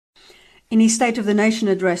In his State of the Nation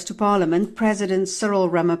address to Parliament, President Cyril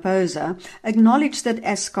Ramaphosa acknowledged that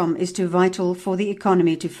Eskom is too vital for the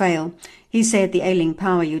economy to fail. He said the ailing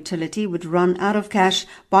power utility would run out of cash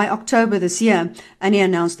by October this year, and he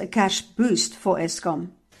announced a cash boost for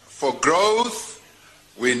Eskom. For growth,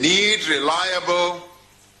 we need reliable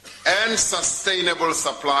and sustainable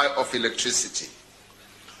supply of electricity.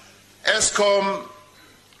 Eskom,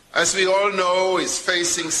 as we all know, is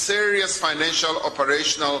facing serious financial,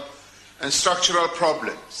 operational and structural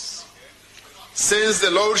problems. Since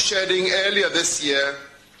the load shedding earlier this year,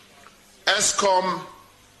 Eskom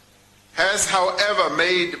has, however,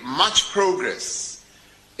 made much progress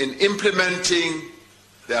in implementing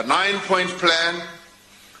their 9-point plan,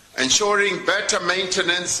 ensuring better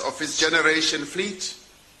maintenance of its generation fleet,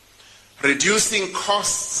 reducing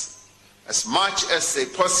costs as much as they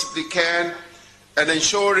possibly can, and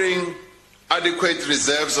ensuring adequate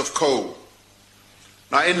reserves of coal.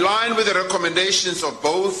 Now, in line with the recommendations of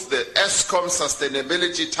both the Eskom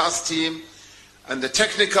Sustainability Task Team and the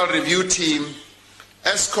Technical Review Team,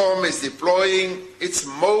 Eskom is deploying its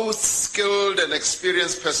most skilled and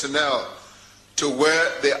experienced personnel to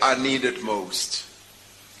where they are needed most.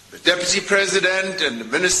 The Deputy President and the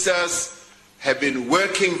ministers have been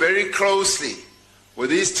working very closely with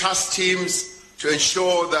these task teams to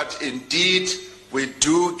ensure that indeed we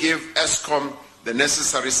do give Eskom the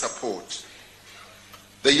necessary support.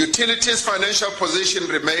 The utility's financial position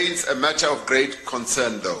remains a matter of great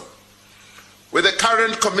concern, though. With the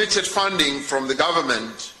current committed funding from the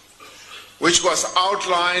government, which was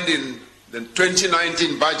outlined in the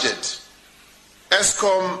 2019 budget,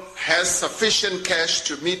 Eskom has sufficient cash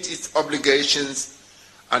to meet its obligations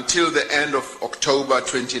until the end of October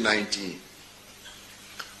 2019.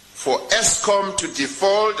 For Eskom to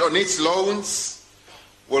default on its loans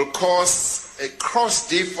will cause a cross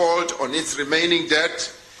default on its remaining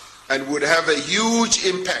debt and would have a huge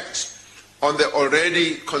impact on the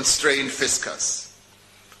already constrained fiscus.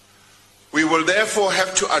 We will therefore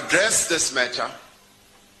have to address this matter,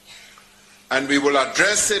 and we will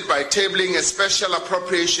address it by tabling a special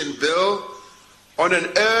appropriation bill on an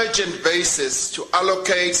urgent basis to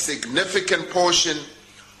allocate significant portion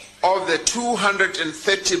of the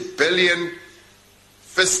 230 billion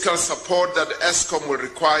fiscal support that Eskom will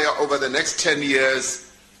require over the next 10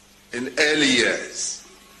 years in early years.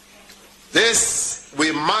 This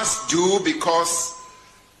we must do because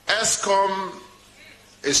Eskom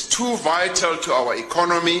is too vital to our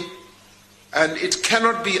economy and it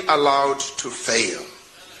cannot be allowed to fail.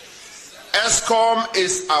 Eskom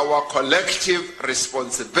is our collective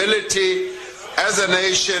responsibility as a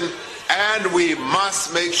nation, and we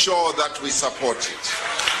must make sure that we support it.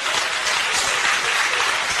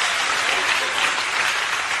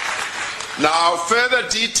 Now, further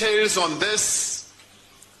details on this,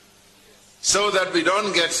 so that we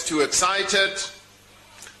don't get too excited,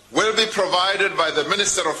 will be provided by the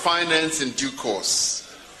Minister of Finance in due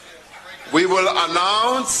course. We will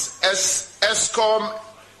announce as Eskom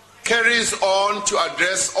carries on to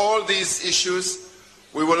address all these issues.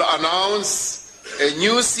 We will announce a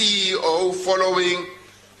new CEO following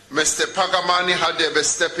Mr. Pakamani Hadebe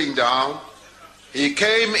stepping down. He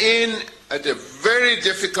came in at a very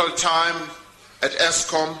difficult time at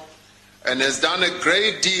Eskom and has done a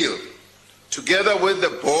great deal together with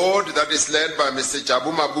the board that is led by Mr.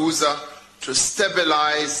 Jabu Mabuza to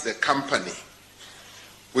stabilize the company.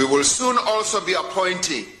 We will soon also be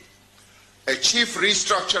appointing a chief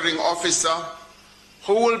restructuring officer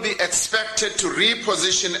who will be expected to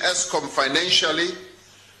reposition Eskom financially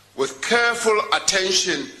with careful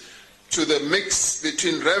attention to the mix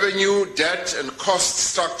between revenue, debt, and cost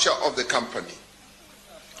structure of the company.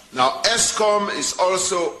 Now, Eskom is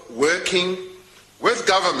also working with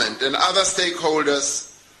government and other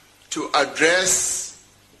stakeholders to address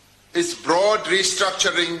its broad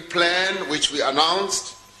restructuring plan, which we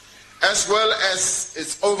announced, as well as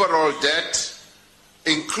its overall debt,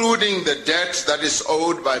 including the debt that is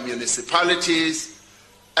owed by municipalities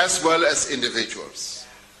as well as individuals.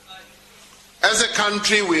 As a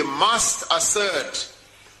country, we must assert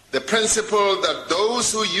the principle that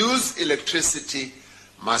those who use electricity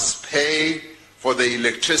must pay for the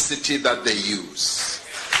electricity that they use.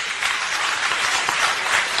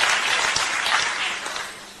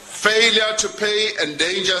 Failure to pay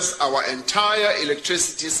endangers our entire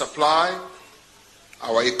electricity supply,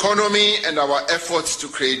 our economy, and our efforts to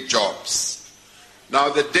create jobs. Now,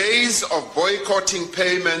 the days of boycotting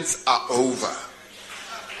payments are over.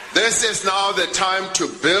 This is now the time to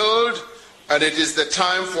build, and it is the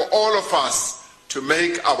time for all of us to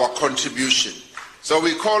make our contribution. So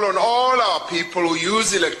we call on all our people who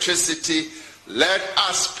use electricity let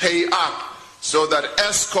us pay up so that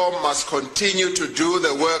Eskom must continue to do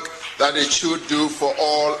the work that it should do for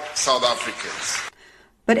all South Africans.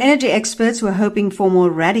 But energy experts were hoping for more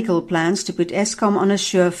radical plans to put Eskom on a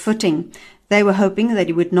sure footing. They were hoping that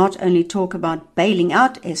he would not only talk about bailing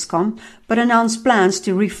out Eskom, but announce plans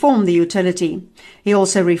to reform the utility. He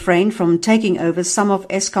also refrained from taking over some of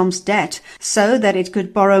Eskom's debt so that it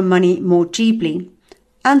could borrow money more cheaply.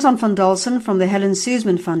 Anton van Dalsen from the Helen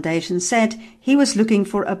Suzman Foundation said he was looking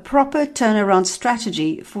for a proper turnaround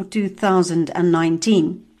strategy for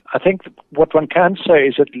 2019. I think what one can say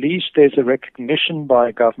is at least there's a recognition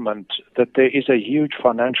by government that there is a huge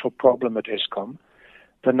financial problem at Eskom.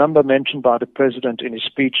 The number mentioned by the President in his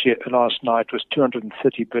speech here last night was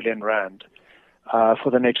 230 billion rand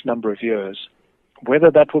for the next number of years.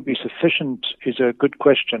 Whether that will be sufficient is a good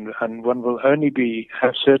question, and one will only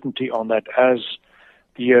have certainty on that as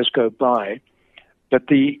the years go by. But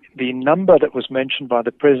the number that was mentioned by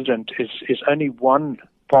the President is only one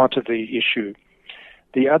part of the issue.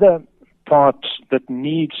 The other part that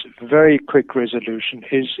needs very quick resolution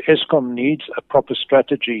is Eskom needs a proper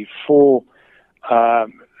strategy for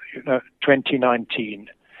 2019.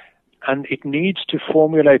 And it needs to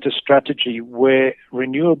formulate a strategy where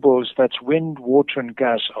renewables, that's wind, water and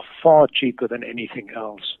gas, are far cheaper than anything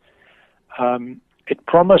else. It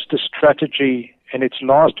promised a strategy in its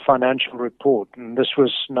last financial report, and this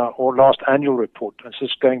was now, or last annual report, this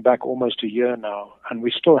is going back almost a year now, and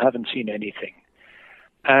we still haven't seen anything.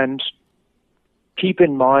 And keep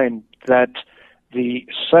in mind that the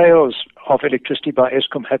sales of electricity by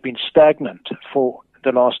Eskom have been stagnant for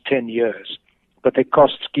the last 10 years, but their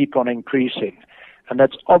costs keep on increasing. And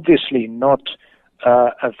that's obviously not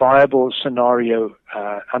a viable scenario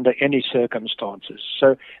under any circumstances.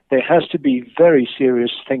 So there has to be very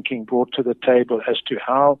serious thinking brought to the table as to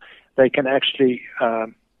how they can actually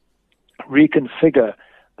reconfigure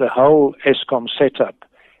the whole Eskom setup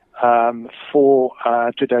for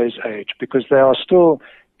today's age, because they are still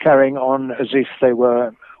carrying on as if they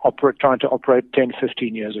were trying to operate 10,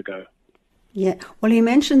 15 years ago. Yeah. Well, you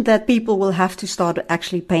mentioned that people will have to start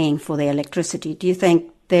actually paying for their electricity. Do you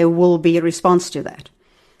think there will be a response to that?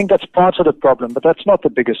 I think that's part of the problem, but that's not the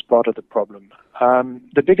biggest part of the problem.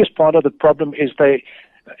 The biggest part of the problem is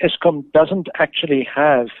Eskom doesn't actually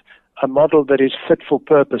have a model that is fit for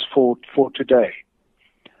purpose for today.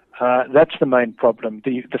 That's the main problem.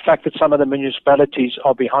 The fact that some of the municipalities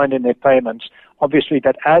are behind in their payments, obviously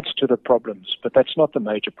that adds to the problems, but that's not the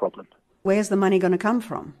major problem. Where's the money going to come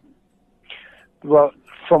from? Well,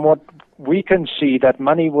 from what we can see, that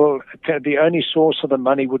money the only source of the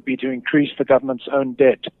money would be to increase the government's own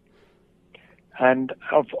debt. And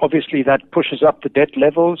obviously that pushes up the debt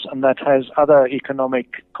levels, and that has other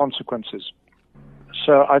economic consequences.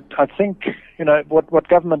 So I think, what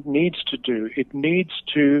government needs to do, it needs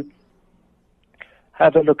to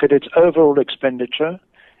have a look at its overall expenditure.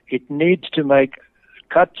 It needs to make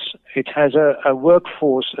cuts. It has a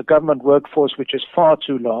government workforce, which is far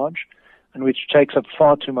too large and which takes up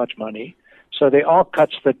far too much money. So there are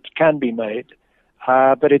cuts that can be made,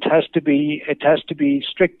 but it has to be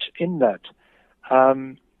strict in that.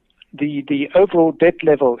 The overall debt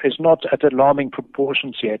level is not at alarming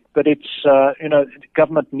proportions yet, but it's,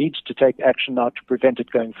 government needs to take action now to prevent it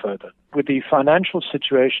going further. With the financial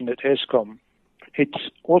situation at Eskom, it's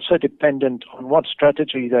also dependent on what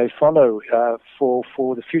strategy they follow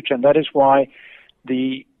for the future, and that is why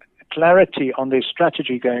the clarity on their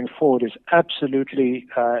strategy going forward is absolutely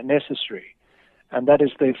necessary, and that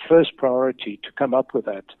is their first priority, to come up with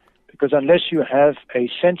that, because unless you have a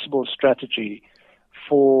sensible strategy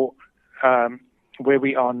for where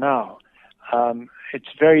we are now,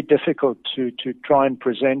 it's very difficult to try and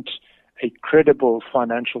present a credible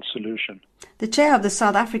financial solution. The chair of the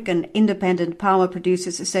South African Independent Power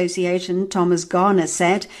Producers Association, Thomas Garner,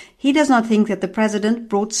 said he does not think that the president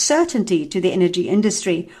brought certainty to the energy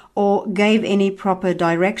industry or gave any proper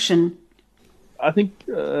direction. I think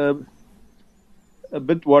a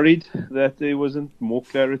bit worried that there wasn't more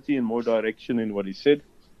clarity and more direction in what he said.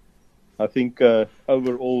 I think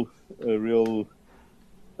overall a real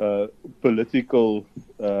political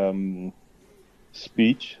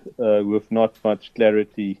speech with not much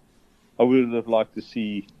clarity. I would have liked to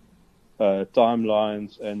see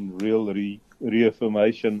timelines and real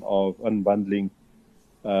reaffirmation of unbundling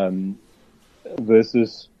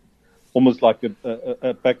versus almost like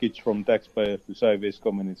a package from taxpayers to save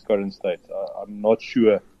Eskom in its current state. I'm not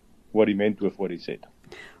sure what he meant with what he said.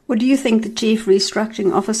 What do you think the chief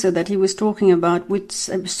restructuring officer that he was talking about would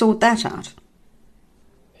sort that out?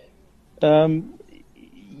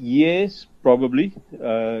 Yes, probably.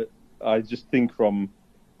 I just think from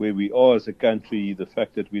where we are as a country, the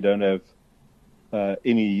fact that we don't have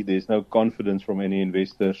there's no confidence from any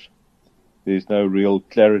investors. There's no real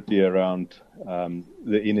clarity around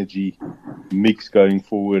the energy mix going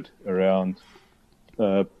forward, around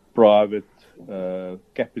private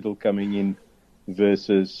capital coming in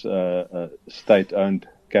versus state-owned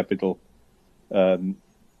capital.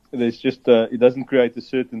 There's just it doesn't create the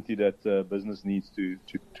certainty that business needs to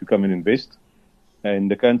come and invest in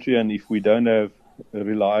the country. And if we don't have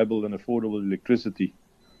reliable and affordable electricity,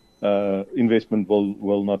 investment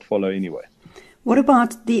will not follow anyway. What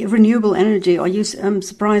about the renewable energy? Are you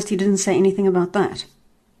surprised he didn't say anything about that?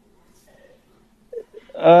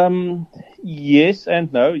 Yes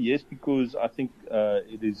and no. Yes, because I think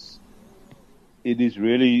it is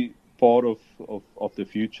really part of the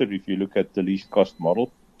future if you look at the least cost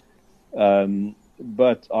model.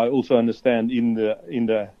 But I also understand in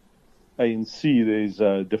the ANC there's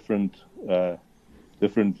different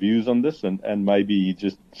views on this, and maybe he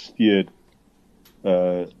just steered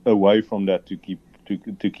away from that to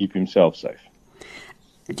keep himself safe.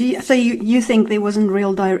 So you think there wasn't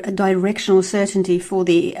real directional certainty for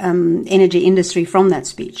the energy industry from that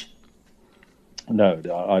speech? No,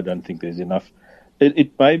 I don't think there's enough.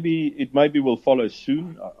 It maybe will follow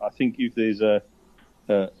soon. I think if there's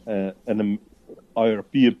an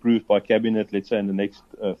IRP approved by cabinet, let's say in the next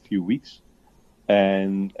few weeks,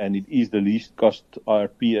 and it is the least cost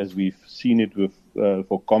IRP as we've seen it with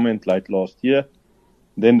for comment late last year,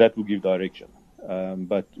 then that will give direction.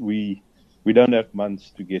 But we don't have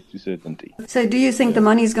months to get to certainty. So do you think the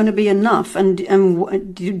money is going to be enough, and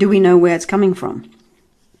do we know where it's coming from?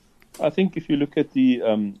 I think if you look at the,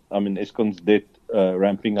 Eskom's debt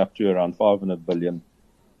ramping up to around 500 billion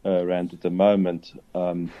rand at the moment,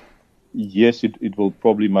 yes, it will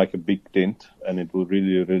probably make a big dent and it will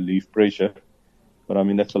really relieve pressure. But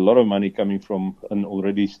that's a lot of money coming from an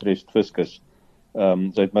already stressed fiscus.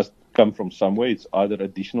 So it must come from somewhere. It's either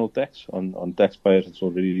additional tax on taxpayers that's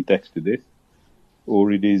already taxed to death,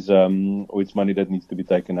 or it's money that needs to be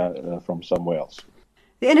taken out from somewhere else.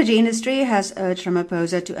 The energy industry has urged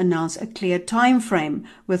Ramaphosa to announce a clear time frame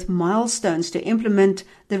with milestones to implement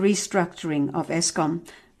the restructuring of Eskom.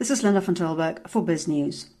 This is Linda van Tilburg for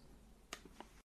BizNews.